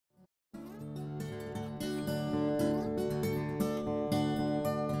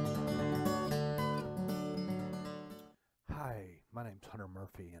My name's Hunter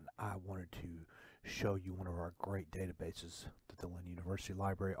Murphy, and I wanted to show you one of our great databases that the Lynn University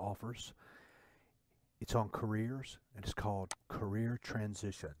Library offers. It's on careers, and it's called Career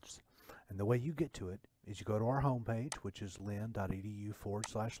Transitions. And the way you get to it is you go to our homepage, which is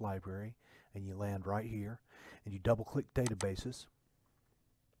lynn.edu/library, and you land right here, and you double-click Databases,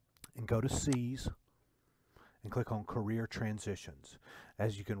 and go to C's, and click on Career Transitions.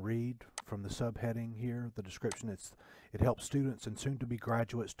 As you can read from the subheading here, the description, it helps students and soon-to-be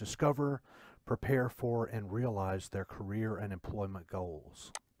graduates discover, prepare for, and realize their career and employment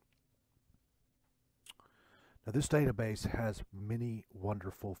goals. Now, this database has many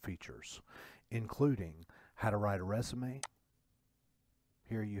wonderful features, including how to write a resume.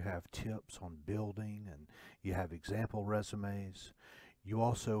 Here you have tips on building, and you have example resumes. You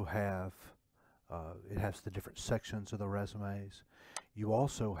also have it has the different sections of the resumes. You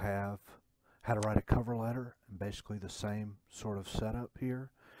also have how to write a cover letter, and basically the same sort of setup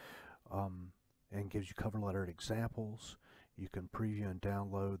here, and gives you cover letter examples. You can preview and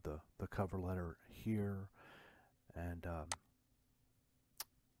download the cover letter here, and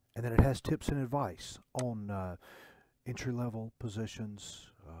then it has tips and advice on entry-level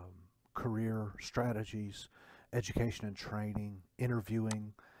positions, career strategies, education and training,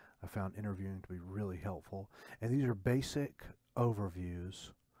 interviewing. I found interviewing to be really helpful. And these are basic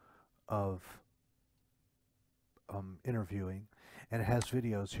overviews of interviewing, and it has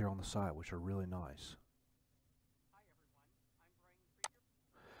videos here on the site which are really nice.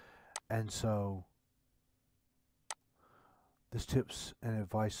 And so this tips and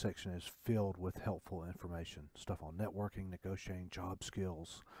advice section is filled with helpful information, stuff on networking, negotiating, job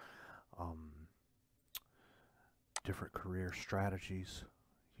skills, different career strategies.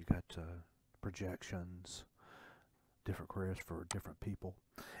 You got projections, different careers for different people.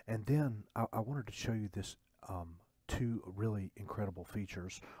 And then I wanted to show you this two really incredible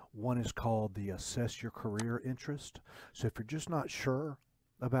features. One is called the Assess Your Career Interest. So if you're just not sure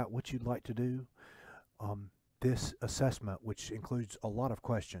about what you'd like to do, this assessment, which includes a lot of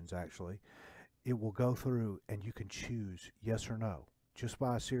questions actually, it will go through and you can choose yes or no. Just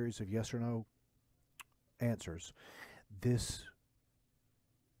by a series of yes or no answers, this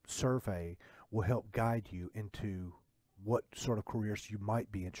survey will help guide you into what sort of careers you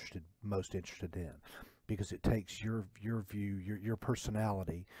might be most interested in, because it takes your view, your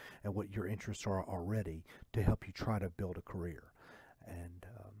personality, and what your interests are already to help you try to build a career. And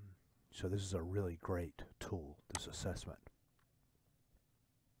so this is a really great tool, this assessment.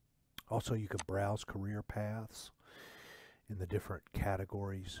 Also, you can browse career paths in the different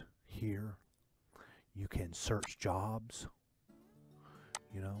categories here. You can search jobs.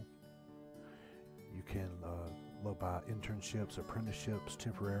 You can look by internships, apprenticeships,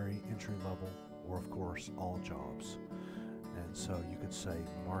 temporary, entry level, or of course all jobs. And so you could say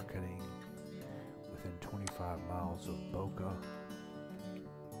marketing within 25 miles of Boca.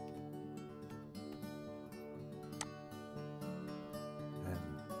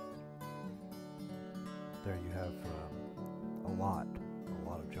 And there you have a lot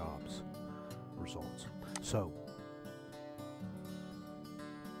of jobs results. So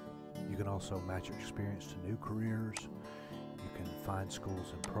you can also match your experience to new careers. You can find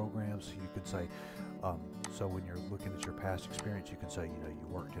schools and programs. You can say, so when you're looking at your past experience, you can say, you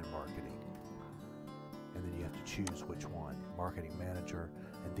worked in marketing. And then you have to choose which one, marketing manager.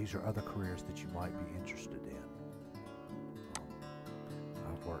 And these are other careers that you might be interested in.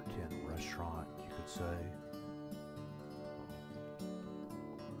 I've worked in restaurant, you could say,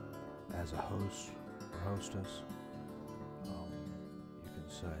 as a host or hostess. You can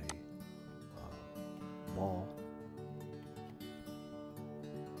say law,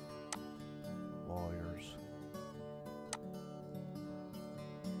 lawyers.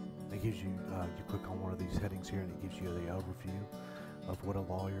 It gives you, you click on one of these headings here and it gives you the overview of what a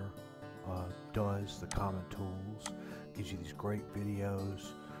lawyer does, the common tools, gives you these great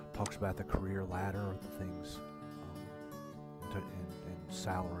videos, talks about the career ladder, the things, and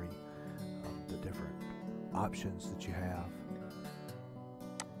salary, the different options that you have.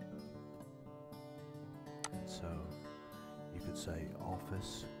 So you could say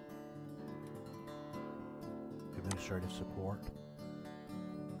office, administrative support.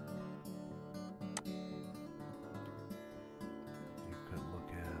 You could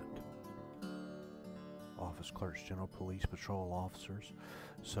look at office clerks, general police patrol officers.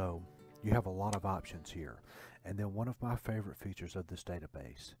 So you have a lot of options here. And then one of my favorite features of this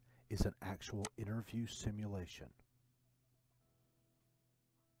database is an actual interview simulation.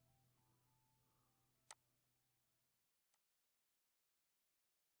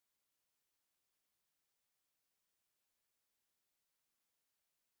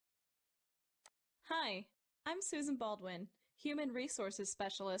 Hi, I'm Susan Baldwin, Human Resources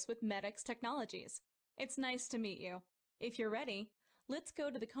Specialist with Medix Technologies. It's nice to meet you. If you're ready, let's go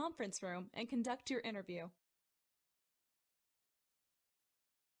to the conference room and conduct your interview.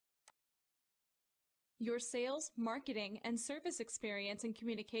 Your sales, marketing, and service experience in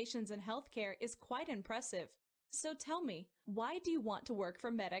communications and healthcare is quite impressive. So tell me, why do you want to work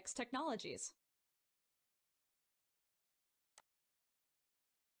for Medix Technologies?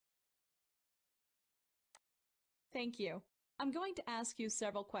 Thank you. I'm going to ask you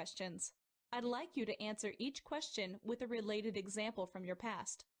several questions. I'd like you to answer each question with a related example from your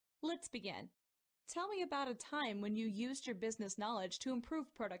past. Let's begin. Tell me about a time when you used your business knowledge to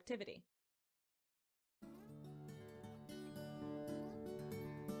improve productivity.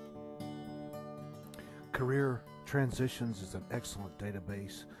 Career Transitions is an excellent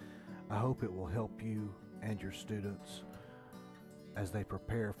database. I hope it will help you and your students as they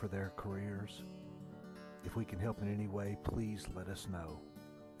prepare for their careers. If we can help in any way, please let us know.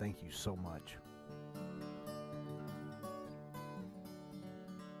 Thank you so much.